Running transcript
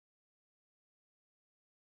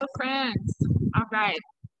friends. All right.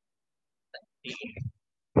 Let's see.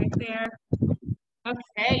 Right there.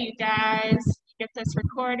 Okay, you guys. Get this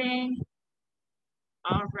recording.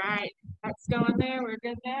 All right. That's going there. We're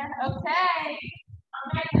good there. Okay.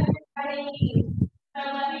 All right, everybody. So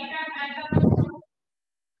let me grab my phone.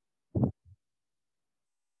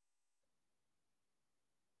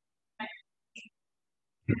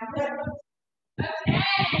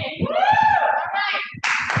 Okay. Woo! All right.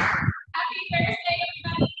 Happy Thursday,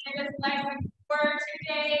 everybody. It is like for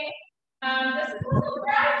today. This is a little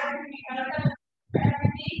gratitude week. I don't know for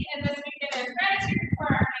every week, and this weekend is gratitude for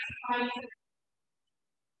our nice bodies.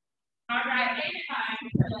 All right, anytime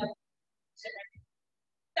for like so,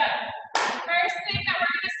 first thing that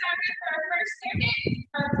we're going to start with for our first circuit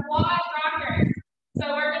are quad rockers. So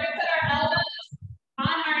we're going to put our elbows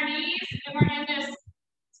on our knees, and we're in this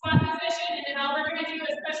squat position, and then all we're going to do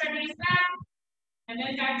is push our knees back and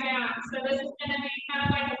then back down. So this is going to be kind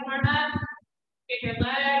of like a warm up. Get your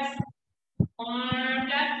legs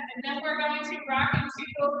warmed up, and then we're going to rock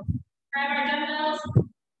into grab our dumbbells.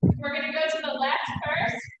 We're going to go to the left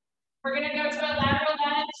first. We're going to go to a lateral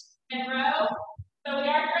lunge and row. So we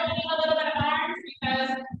are throwing in a little bit of arms because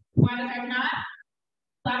why the heck not?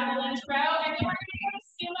 Lateral lunge row, and then we're going to go to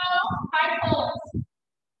sumo high pulls.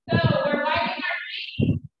 So we're wiping our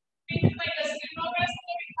feet. Think of like a sumo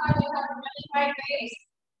wrestler because we have a really wide base.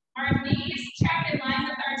 Our knees trapped in line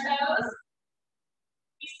with our toes.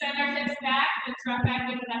 We send our hips back and drop back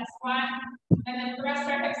into that squat. And then thrust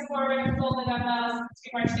our hips forward and pull the dumbbells to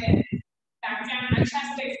our chin. Back down, my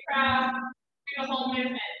chest stays proud. Do the whole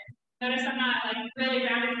movement. Notice I'm not like really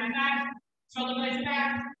rounding my back. Shoulder blades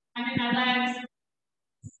back. I'm in my legs.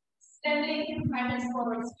 Extending my hips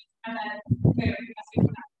forward, squeeze my leg. Boom.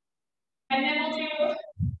 And then we'll do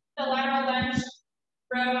the lateral lunge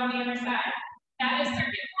row on the other side. That is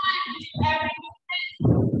circuit one. We do every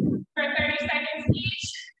movement for 30 seconds each.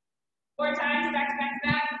 4 times back to back to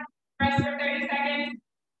back. Rest for 30 seconds.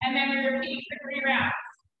 And then we repeat for 3 rounds.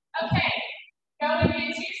 Okay. Going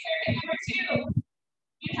into circuit number 2.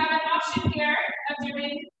 You have an option here of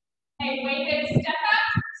doing a weighted step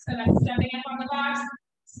up. So that's stepping up on the box,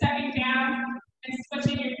 stepping down, and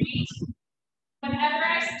switching your feet. Whenever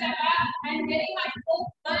I step up, I'm getting my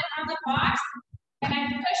full foot on the box, and I'm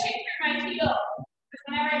pushing through my heel. Because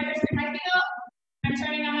whenever I push through my heel, I'm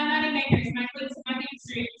turning on my money makers, my glutes, and my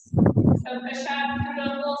hamstrings. So push up, come to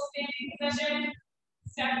a full standing position,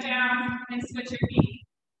 step down, and switch your feet.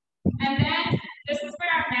 And then this is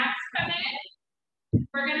where our mats come in.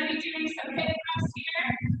 We're going to be doing some hip thrusts here,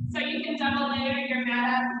 so you can double layer your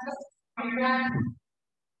mat up just on your back.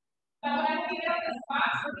 But when I feel this box,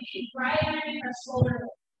 we'll be right underneath our shoulder.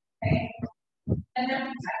 Okay? And then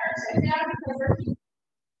we tuck our chin down because we're keeping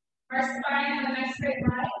our spine in a nice straight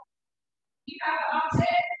line. You have the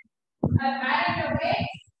option of adding the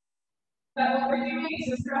weights, but what we're doing is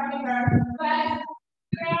just dropping our legs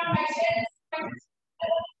around my chin,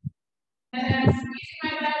 and then I'm squeezing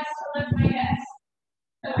my legs to lift my hips.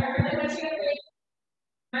 So I really want you to think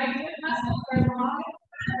my good muscles are long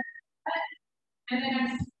and then I'm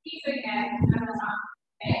squeezing it at the top.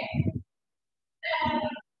 Okay? Then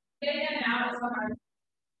getting them out is so hard.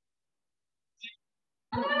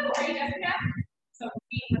 Hello, are you guys here? So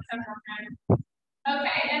feet with several times.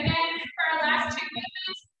 Okay, and then for our last 2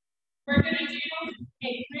 movements, we're going to do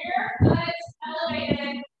a rear foot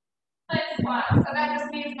elevated foot squat. So that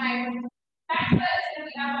just means my back foot is going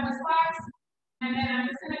to be up on the squats, and then I'm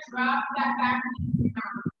just going to drop that back knee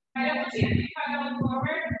down. I don't want you to think about going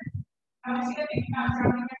forward. I want you to think about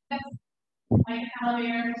dropping your hips like an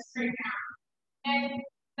elevator straight down. And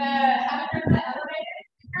the other foot elevator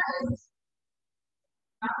is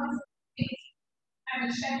balance feet. I'm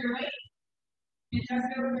going to shed your weight and just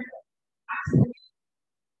go over absolutely.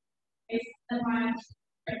 Face the line.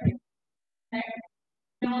 Okay.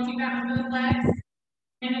 Then we'll do that with both legs.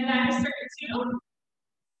 And then that is circuit 2.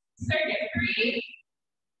 Circuit 3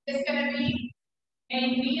 is going to be a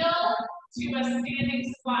kneel to a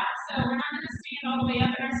standing squat. So we're not going to stand all the way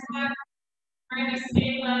up in our squat. We're going to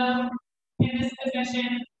stay low in this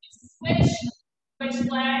position. Switch which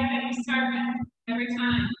leg that you start with every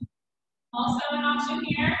time. Also an option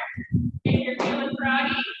here, if you're feeling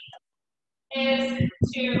froggy, is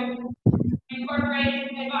to incorporate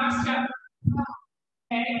a box jump.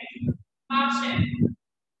 Okay, option.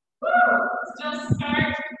 Woo! Still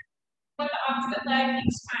start with the opposite leg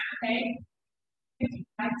each time, okay? If you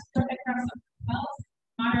like to go across something else,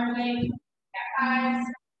 moderately, cat eyes,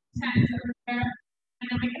 10s over there, and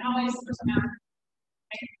then we can always switch them out.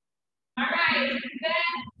 Okay? All right,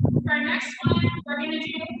 then for our next one, we're going to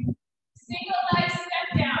do single leg step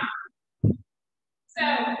down. So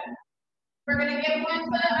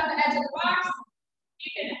foot on the edge of the box. You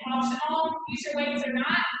can optional, use your weights or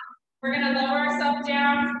not. We're going to lower ourselves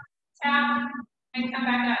down, tap, and come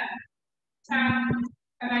back up. Tap,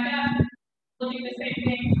 come back up. We'll do the same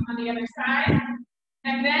thing on the other side.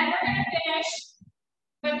 And then we're going to finish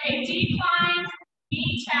with a decline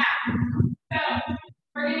knee tap. So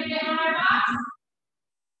we're going to get on our box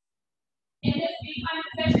in this decline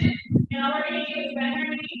position, and all we're going to do is bend our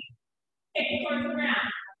knee, take it towards the ground.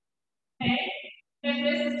 Okay? If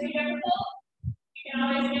this is too difficult, you can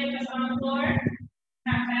always get this on the floor,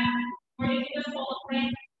 tap tap, or you can just hold a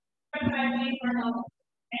plank from sideways or level.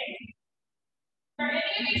 Okay? For any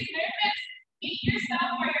of these movements, meet yourself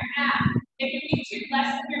where you're at. If you need to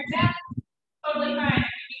lessen your depth, totally fine.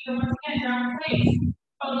 If you need to once again draw in place,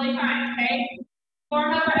 totally fine. Okay?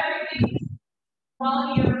 Form over everything,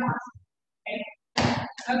 quality over quantity. Okay?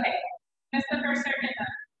 Okay. That's the first circuit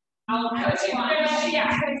though. I'll coach you through it.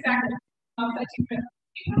 Yeah, exactly. I'll coach you through it.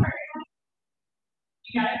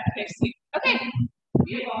 You got it. Okay, sweet. Okay.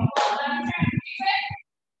 Beautiful. Well done. Turn. Use it.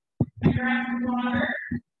 Turn your arms and go over.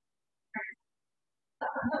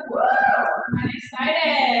 Whoa! I'm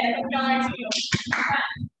excited. Hope y'all are too.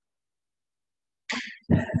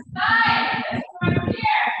 This is side. This is right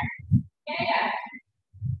here. Yeah.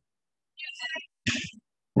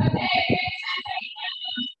 Okay, big sensation.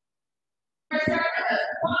 We're starting with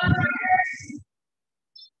quads first.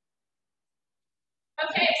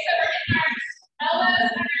 Okay, so we're in our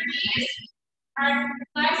elbows under knees. Our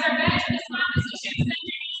legs are bent in the squat position. Send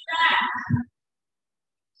your knees back.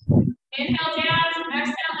 Inhale down,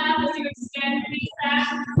 exhale up as you extend your knees back.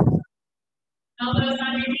 Elbows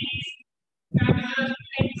on your knees. Drop your toes to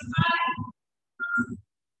the side.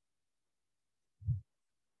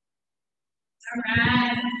 All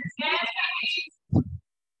right.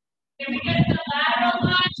 And then we get the lateral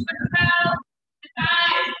lunge with the bow and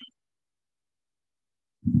thighs.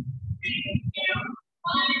 3, 2,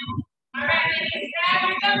 1. All right, ladies, grab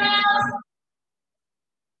your dumbbells.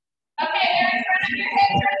 Okay, they're in front of your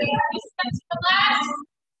hips. Ready? You step to the left.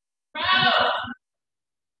 Row.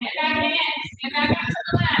 And back in. And back up to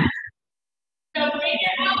the left. So bring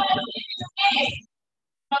your elbows into space.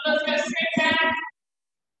 Elbows go straight back.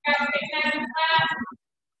 Grab the nice and flat.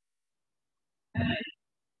 Good.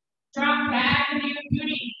 Drop back into your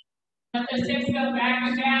booty. Let those hips go back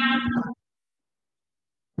and down.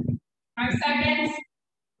 5 seconds.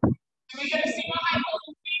 Here we go. Single high pull.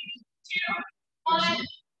 3, 2, 1.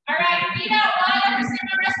 All right, feet out wide like a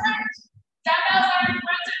sumo wrestler. Dumbbells are in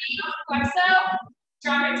front of you. Flexo.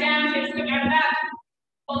 Drop it down. Hips go down back.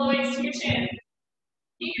 Pull the weights to your chin.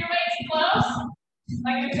 Keep your weights close,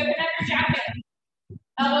 like you're zipping up your jacket.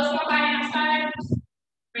 Elbows go high and outside.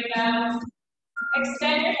 Here we go.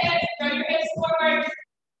 Extend your hips. Throw your hips forward.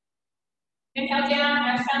 Inhale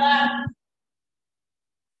down. Exhale up.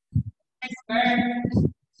 Nice work.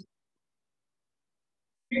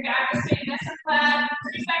 Your back is staying nice and flat.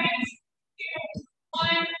 3 seconds. 2,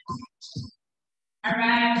 1. All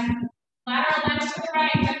right. Lateral lunge to the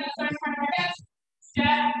right. Bend those arms in front of your hips.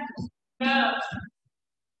 Step. Go.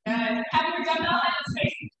 Good. Have your dumbbell hands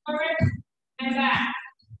facing forward and back.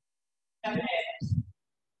 Step it in.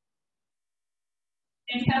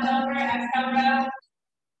 Inhale over. Exhale row.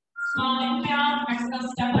 Small inhale. Exhale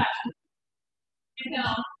step up.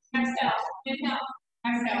 Inhale. Exhale. Inhale.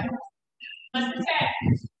 Exhale. Less than 10.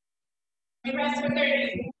 We rest for 30.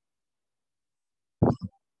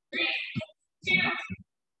 3, 2,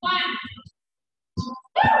 1.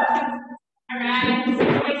 All right.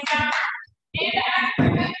 Face down. In the active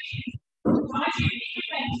movement. I want you to keep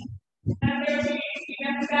moving. And there's your keep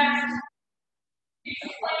them back. Do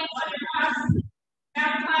some planks on your box.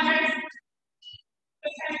 Mountain climbers.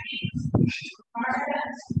 Good technique. Bar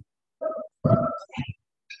steps.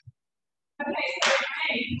 Okay, so we're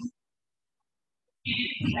ready.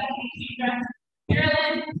 Deep breath.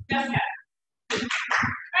 Carolyn, Jessica. All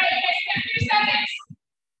right, you guys got 2 seconds.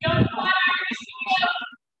 Don't fall out of your studio.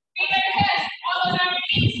 Feet at your hips, elbows on your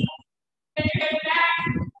knees. Then you're going back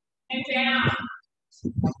and down.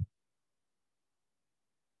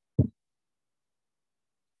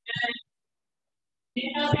 Good.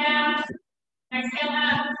 Inhale down. Exhale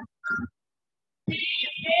up.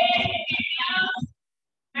 Breathe big inhale.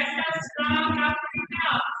 Exhale strong out through your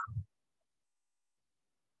mouth.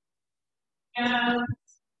 Go.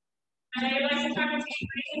 I know you like to talk to you.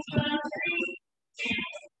 Breathe into them. 3, 2,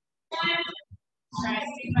 1. Try to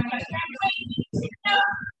see if I got it. Go.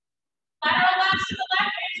 Lateral lunge to the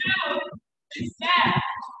left and out. Step.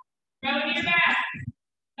 Row to your back.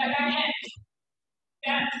 Step back in.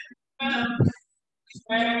 Step. Boom.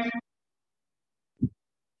 Square.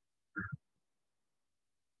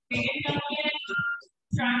 Big inhale in.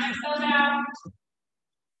 Strong exhale down.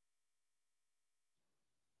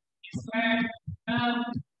 Square. And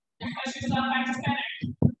push yourself back to center.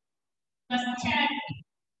 Less than 10.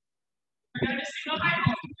 We're going to single high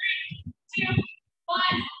pull. 3, 2,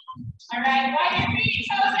 1. All right, wide your feet,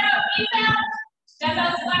 toes out, knees out.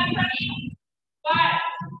 Dumbbells flat in front of you. 5.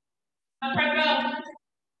 Upright row.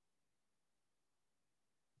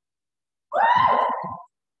 Woo!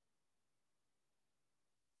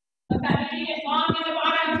 Let that knee get long in the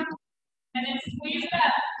bottom, and then squeeze it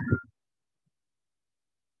up.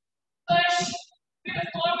 Push through the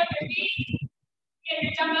floor with your feet. Get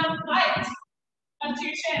your dumbbells light up to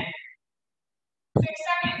your chin. 6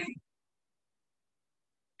 seconds.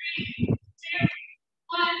 3, 2,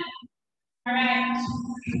 1. All right.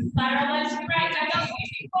 Lateral lunge to the right. Dumbbells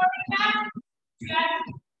squeezing forward and back. Good.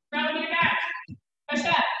 Row to your back. Push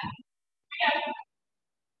up. Here we go.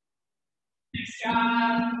 Nice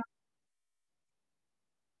job.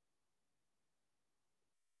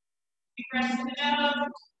 Deep breath to the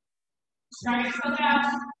nose. Strong exhale out.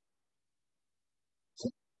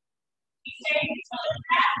 Keep staying until it's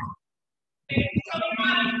back. Stay control your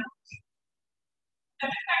body.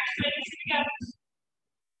 7 seconds. Ready to go.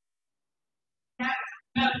 Back.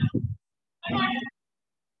 Go. One more.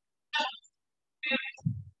 Up. Good.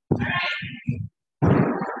 All right.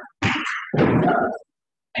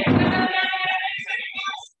 Take the nose down.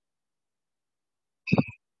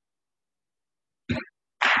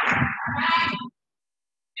 All right.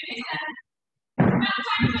 Finish that. Now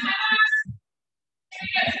time to the house. Here we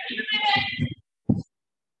go. Keep it moving.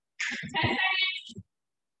 10 seconds.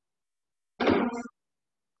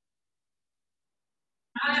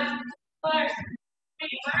 5, 4, 3.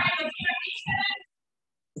 All right. Let's keep our feet set.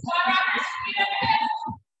 Squat rockers. Feet up ahead.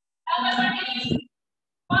 Elbows on knees.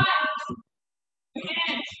 5.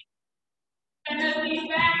 Again. Send those knees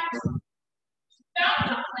back. Don't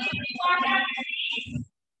completely lock out your knees.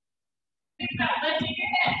 Think about lifting your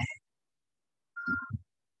hips.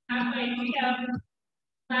 Halfway, here we go.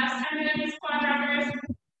 Last time in these squat rockers.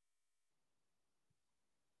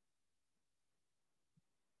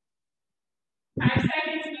 5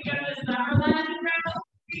 seconds, we go to this upper lunge row.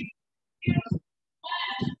 3, 2,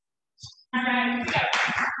 1. All right, here we go.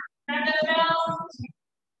 Grab those bells.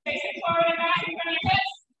 Face it forward and back in front of your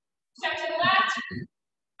hips. Step to the left.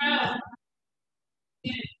 Row.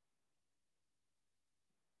 In.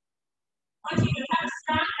 I want you to have a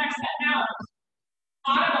strong exhale now.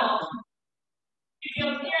 Audible. You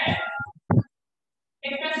feel hear it.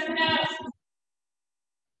 Take a breath in the nose.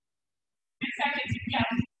 10 seconds, here we go.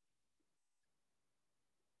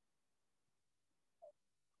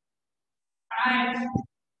 5, 3,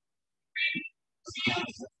 2,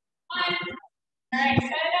 1. All right, set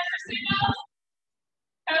it up for signals.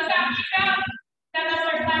 Toes out, keep out. Dumbbells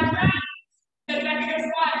are flat front. Sit back to your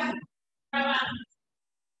squat. Row up.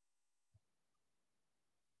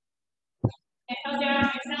 Inhale down,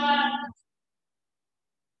 exhale up.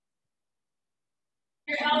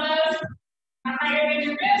 Your elbows are higher than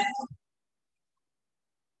your wrists.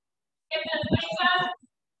 Get those legs up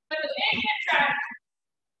with a big hip track.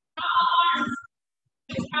 Not all arms.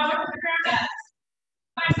 Just power from the ground up.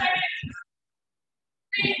 5 seconds.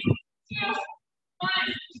 3, 2, 1.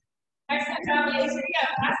 Excellent job, ladies. Here we go.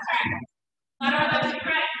 Last time. Lateral lunge to the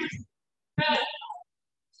right. Row.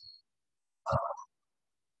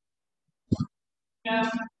 Go.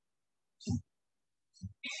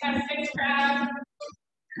 Each time 6 crowd.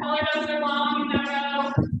 Collarbones are long in that row.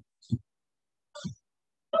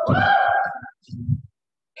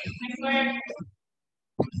 Nice work.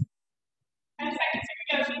 10 seconds. Here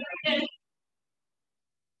we go. Keep breathing.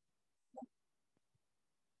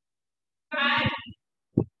 5,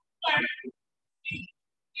 4, 3,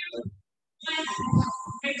 2, 1.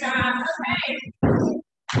 Good job. Okay.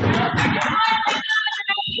 Now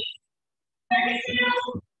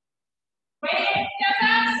 32. Weighted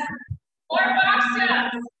step-ups or box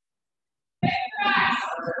jumps. Hip thrust.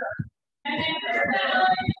 And then first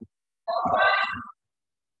belly or cross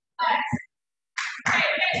legs. Okay,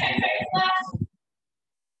 we got 10 seconds left.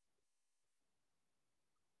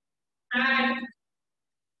 5,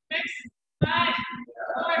 6, 5,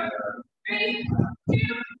 4, 3,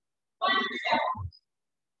 2, 1.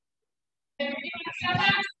 If you're doing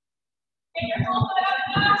step-ups, take your whole foot out of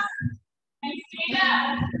the box and stand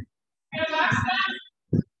up. You're gonna box jump.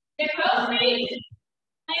 Get both feet.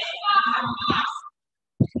 Nice box on box.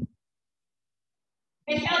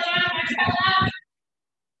 Inhale down, exhale up.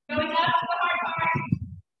 Going up to the hard part.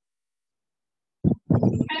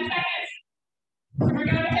 10 seconds. We're going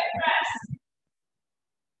to hip thrust.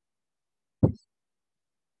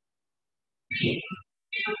 3,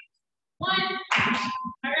 2, 1.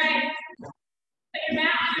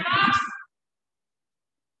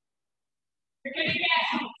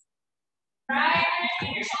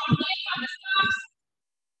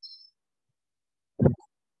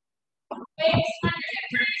 Legs under your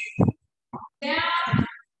hips. Down.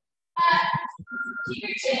 Up. Keep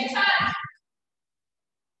your chin tucked.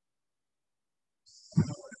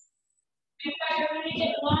 Think about you're going to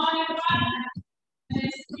get long at the bottom. And then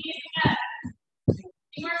squeeze it up.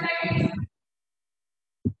 2 more seconds.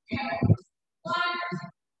 Go. 1.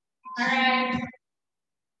 All right.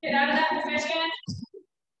 Get out of that position.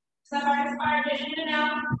 It's the hardest part, get in and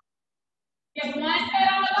out. Get one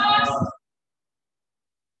foot on the box.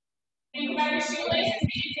 Think about your shoelaces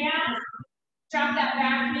being down. Drop that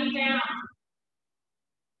back knee down.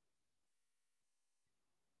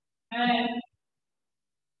 Good.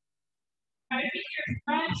 Try to keep your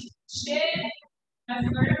front shin as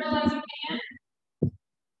vertical as you can.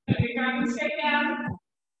 So you're driving straight down.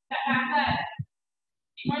 That back leg.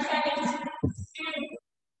 2 more seconds. 2,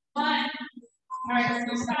 1. All right, let's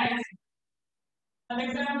go sides. Other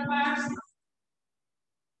foot on the box.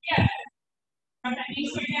 Yes. Drop that knee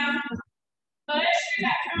straight down. Push through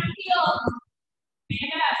that front heel.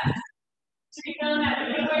 Stand up. So you're feeling that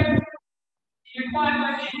regular. Your quad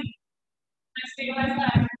working. Nice stabilized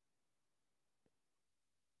leg.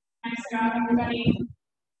 Nice job, everybody.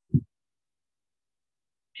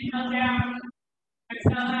 Inhale down.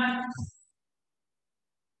 Exhale up.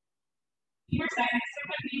 2 more seconds. Stick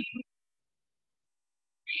with me.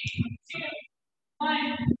 3, 2,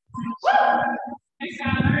 1. Woo! Nice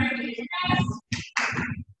job. All right, get your rest.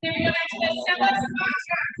 Then we go back to the step-ups and box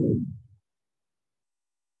jump.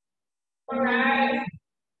 All right.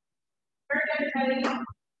 Perfect, everybody. So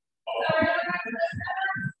we're going back to the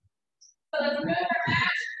step-ups. So let's move our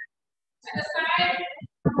mat to the side.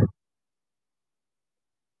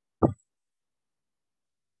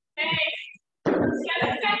 Thanks. 7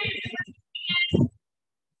 seconds.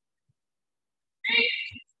 3,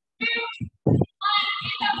 2, 1.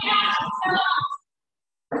 Hands up, down. Still on.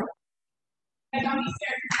 And don't be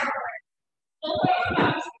scared. Forward. Full weight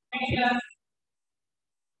up. There you go.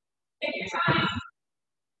 Take your time.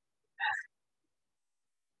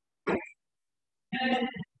 Good.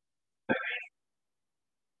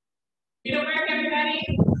 Do the work, everybody.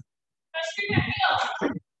 Push through that heel.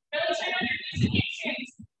 Really turn on your knees and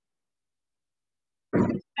hamstrings.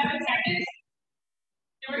 7 seconds.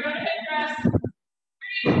 Then we're going to hip thrust.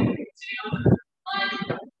 3, 2,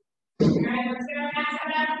 1. All right, let's get our mats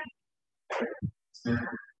set up. Grab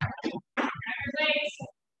your legs.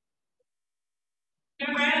 Go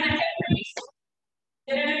right on that hip crease.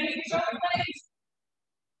 Get underneath your shoulder blades.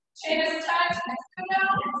 Chin is touch. Let's go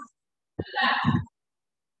down. To the left.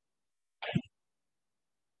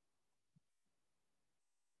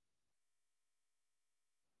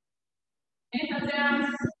 Inhale down.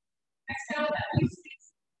 Exhale that loose squeeze.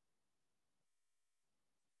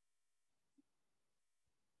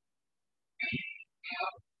 3,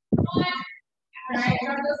 2, 1. All right,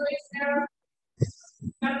 drop those legs down.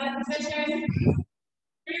 Got that position.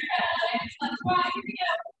 Through your legs. Let's walk. Here we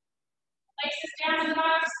go. Legs is down in the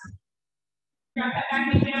box. Drop that back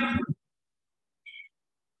knee down.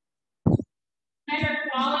 Measure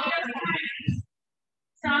quality of time.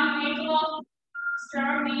 Strong ankle,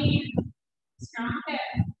 strong knee, strong hip.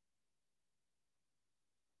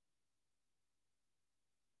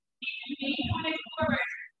 Keep your knee pointed forward.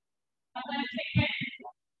 Don't let it take in.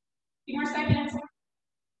 2 more seconds.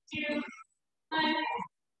 2, 1.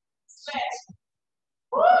 Switch.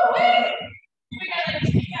 Woo! Here we go,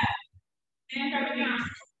 ladies. Pick up. And drop it down.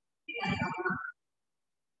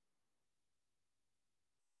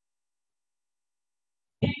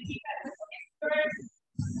 And keep that forward.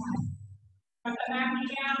 Drop the back knee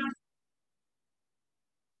down.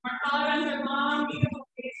 Our collarbones are long, beautiful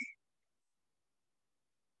face.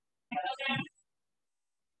 Down.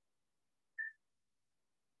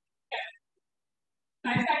 Good.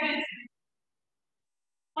 5 seconds.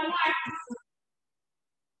 1 more.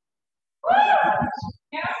 Woo!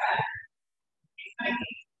 Get off that.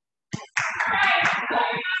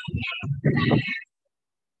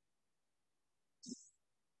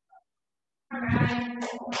 All right.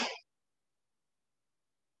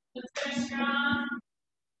 Let's finish strong.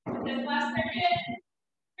 This last period.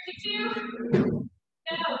 32.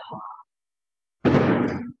 Go.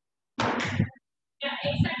 Yeah,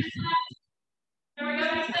 8 seconds left. Then we're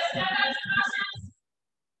going to the step-ups and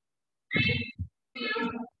 3, 2,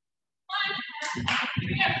 1. Here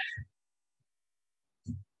we go.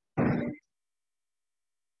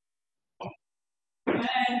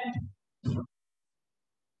 Good.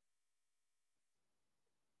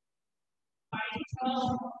 Body control.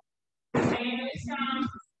 Stay really strong.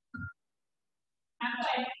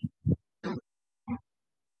 Halfway.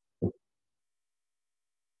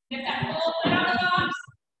 Get that full foot out of the box.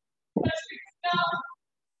 Push through the skull.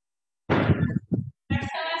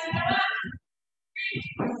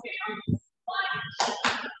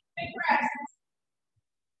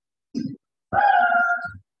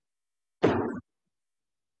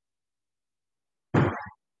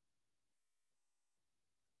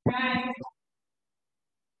 Right.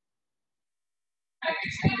 Right.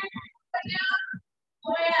 Put down.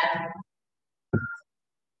 Pull it up.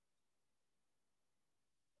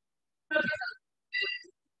 Focus on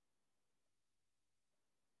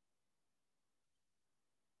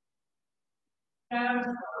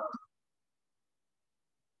go.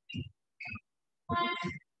 One.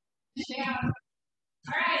 Down.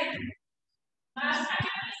 All right. Last time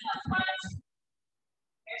on this last one.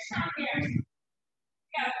 Here's strong here.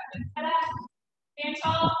 Go. Head up. Stand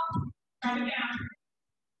tall. Drop it down.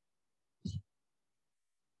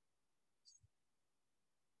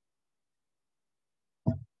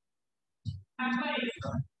 Nice.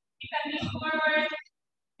 Keep that knee forward.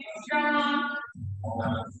 Get strong.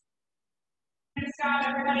 Good job,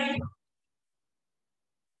 everybody.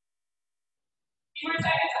 2 more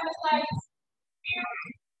seconds on the legs. 2,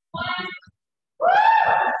 1. Woo!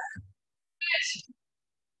 Good.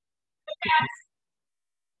 Good.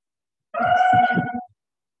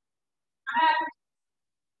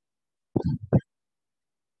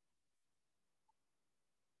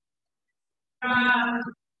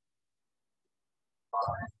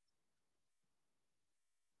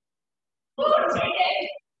 Take it.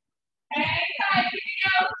 And inside, keep it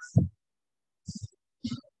out.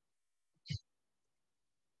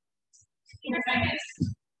 2 more seconds.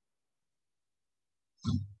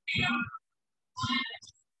 2, 1.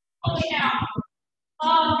 Hold it down.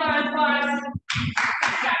 Oh, God, bars.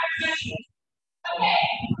 Okay.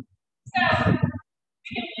 So, we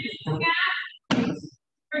can use the mat.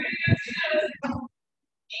 We're going to go to those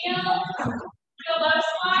heel low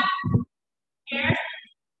squat. Here.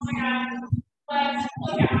 Oh my God. Legs,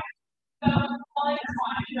 look out. So, all in the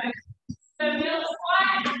squat. So, heel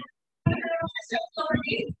squat. Just over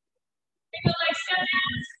knee. Take the legs step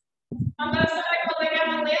down. On both sides, pull it down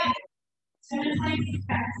the leg. And then plank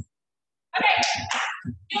back. Okay.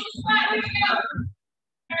 Heel squat, here we go.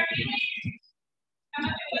 Start kneeling. Come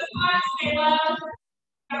up into a squat, stay low.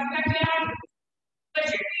 Drop back down. Put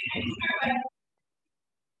your feet in start with.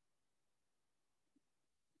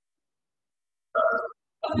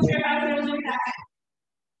 Open your eyes and look back.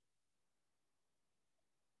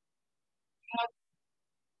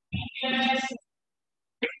 Good.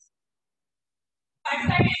 5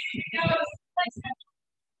 seconds. Here we go. Legs step.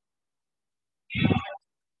 2,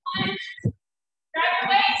 1. Grab your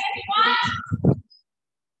legs if you want.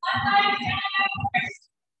 Left leg down first.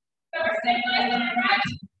 So we're stabilizing on the right.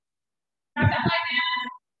 Drop that leg down.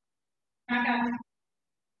 Back up.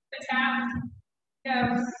 Good job. Go.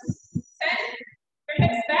 Set your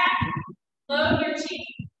hips back. Load your cheek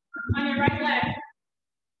on your right leg.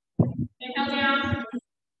 Inhale down.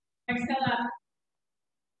 Exhale up.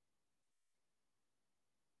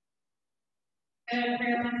 Good.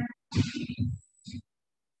 Good.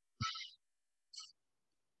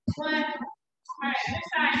 1. All right. Next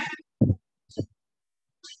side.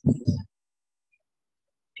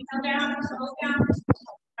 Inhale down. Hold down.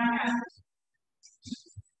 Back up.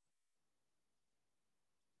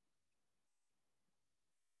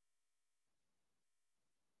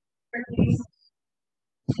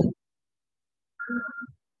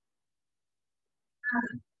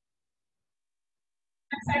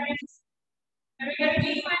 Next second. There we go.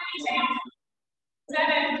 Deep one, deep down.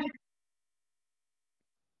 7.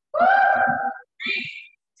 Woo! 3,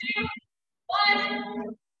 2, 1.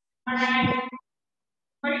 All right.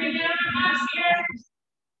 We're going to get on our box here.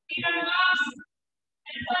 Feet on the box.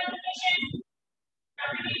 And a plank position.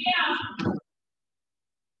 Drop your knee down.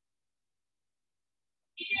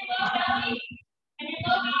 Keep your low belly and your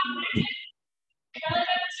low back position. Belly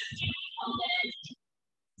button should hold it.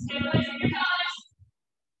 Stabilizing your pelvis.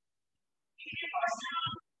 Keep your core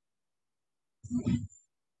strong.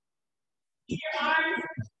 Keep your arms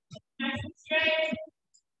nice and straight.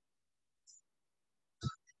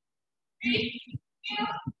 3, 2,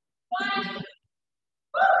 1.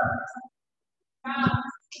 Woo! Wow.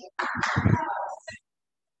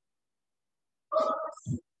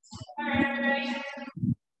 All right, everybody.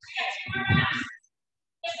 We got 2 more rounds.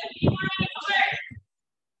 Just a few more minutes to work.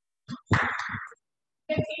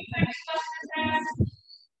 15 seconds left for this.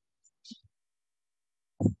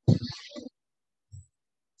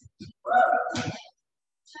 Woo!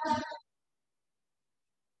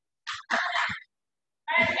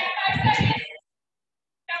 All right, we got 5 seconds.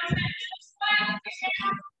 Don't finish the squat.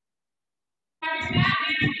 Have your mat down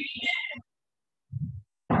if you need it.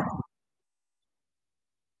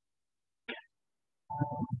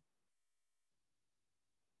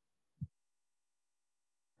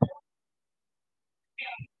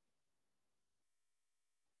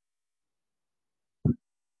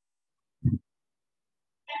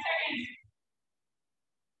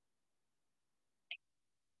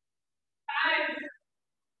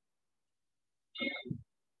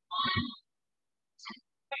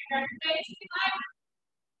 Grab your legs if you like.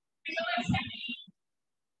 Keep the legs heavy.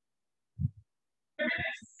 You're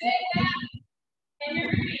going to sit down and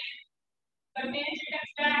you're moving. So manage your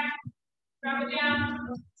hips back. Drop it down.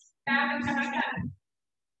 Back and come back up.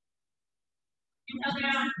 Inhale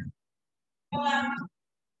down. Pull up.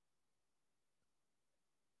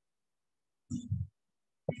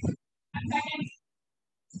 10 seconds.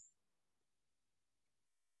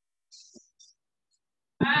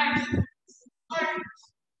 5, 4, 3,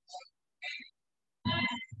 1.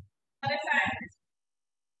 Other side.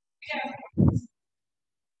 Go.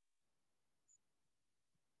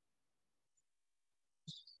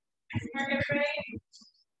 Work it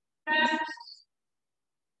right.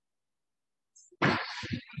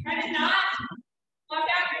 Try to not lock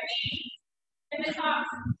out your knee in the top.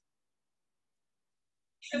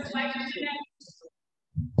 So flex your neck.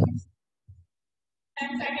 10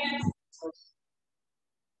 seconds.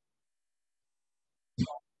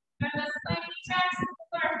 And let's play chest.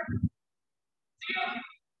 4, 2,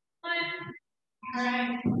 1. All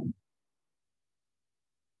right.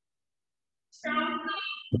 Strong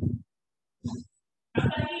knee. Drop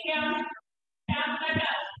that knee down. Down, back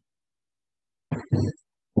up.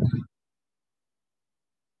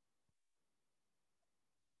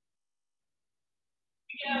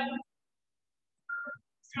 Go.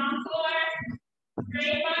 Strong core.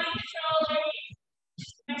 Great body control, ladies.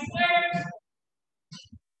 Next work.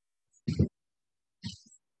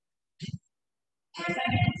 4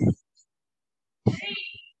 seconds. 3,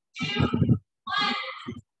 2, 1.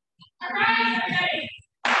 All right, everybody.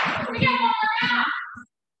 We got one more round.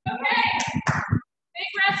 Okay.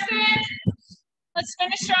 Big rest in. Let's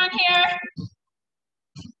finish strong here.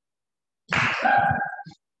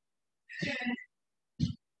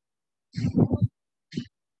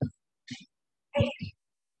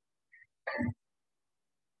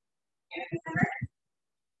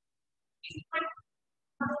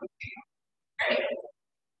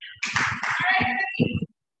 Alright,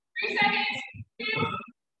 3 seconds, 2,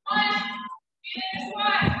 1, get in the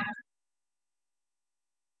squat.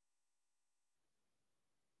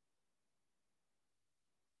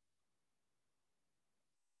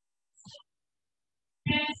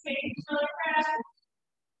 And stay shoulder press.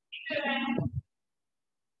 Keep moving.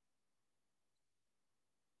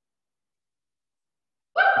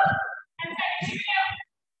 Woo! 10 seconds, here we go.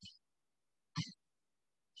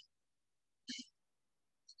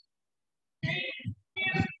 Three,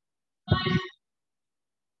 two, one.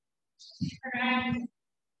 Alright.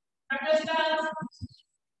 Grab those bells.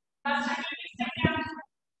 Last time you step down.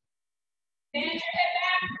 Manage your head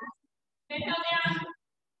back. Inhale down.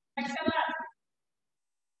 Exhale up.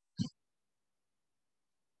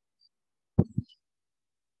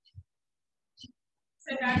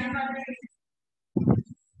 Sit back in front of you.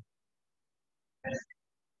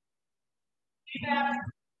 Do that.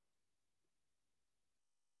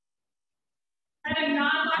 Try to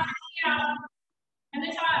not lock your feet out. And the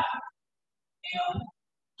top. 2, 1.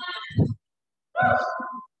 Woo! All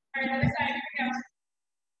right, other side. Here we go.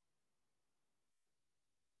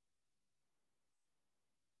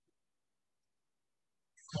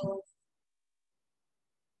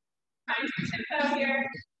 Find your tempo here.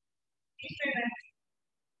 Keep moving.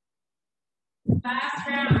 Last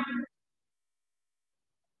round.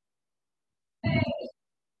 Ready.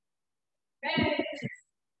 Ready.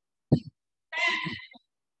 10,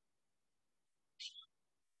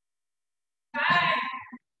 5,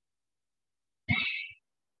 3,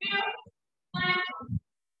 2, 1.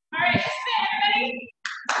 All right, that's it, everybody.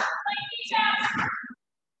 Plank each out.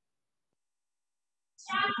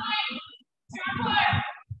 Strong plank. Strong core.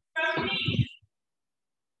 Strong knees.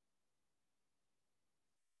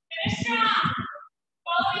 Finish strong.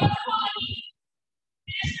 Follow the quality.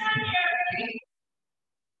 Finish strong here, everybody.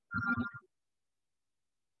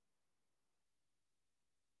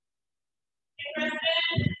 Take breath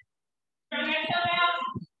in. Strong exhale out.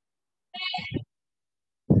 6,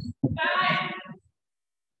 5,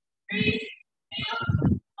 3, 2,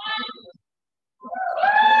 1. Woo!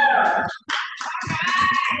 All right.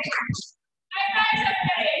 High fives,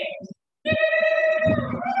 everybody. Woo!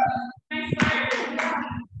 Nice work.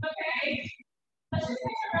 Okay. Let's just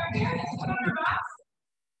take a breath here. Let's put on our box.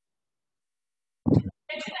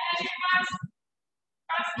 Get to the edge of your box.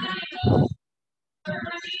 Cross the ankles. Over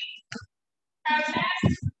the knees. Crouch X.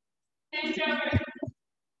 Bend over.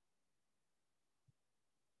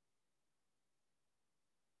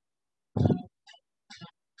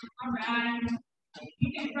 All right. You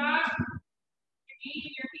can rock your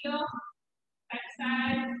knee, your heel, side to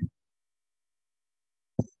side.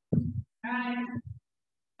 All right.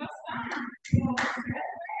 Go start.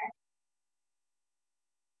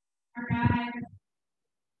 side.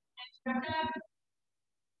 And stretch up.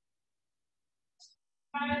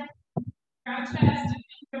 5. Crouch chest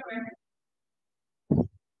and over.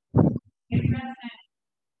 Get your breath in.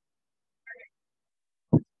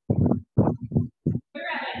 We're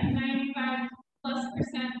at like 95+%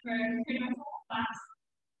 for pretty much the whole class.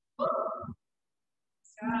 Woo.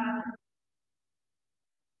 Stop.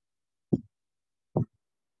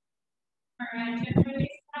 All right, get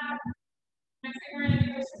release that. Next thing we're going to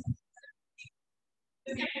do is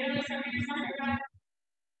just get really start your stomach back.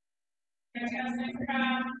 Get your chest nice and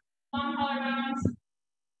proud. Long collarbones.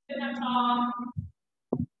 Sit up tall.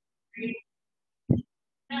 Great.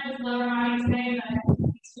 That was lower body today, but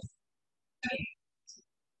it's just six.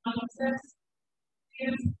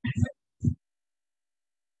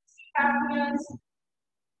 Confidence.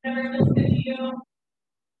 Never feels good to you.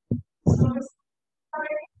 So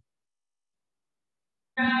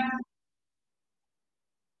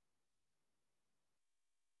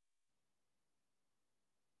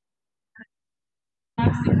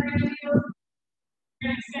last thing we're going to do, we're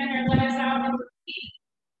going to extend our legs out over the feet.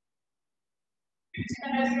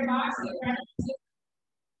 Extend as your box,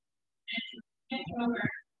 and over.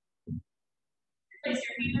 Place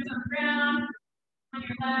your fingers on the ground, on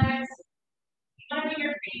your legs. You want to bring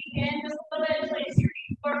your feet in just a little bit, place your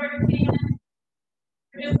feet forward if you can.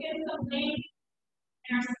 We're just getting some length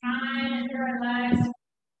in our spine and through our legs.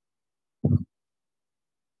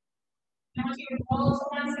 I want you to roll to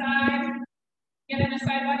one side. Get in a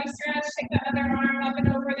side body stretch. Take the other arm up and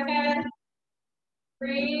over the head.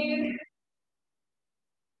 Breathe.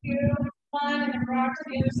 2, 1, and then rock to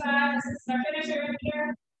the other side. This is our finisher right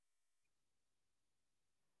here.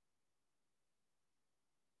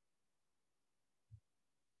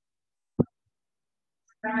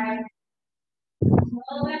 Right.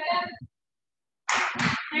 Roll back up.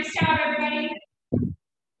 Nice job, everybody.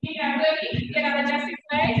 You got good. You get out of Jesse's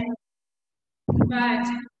way. But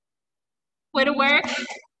way to work.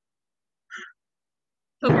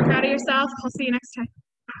 Hope you're proud of yourself. I'll see you next time.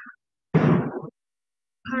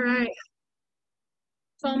 All right.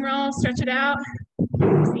 Foam roll, stretch it out.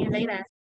 See you later.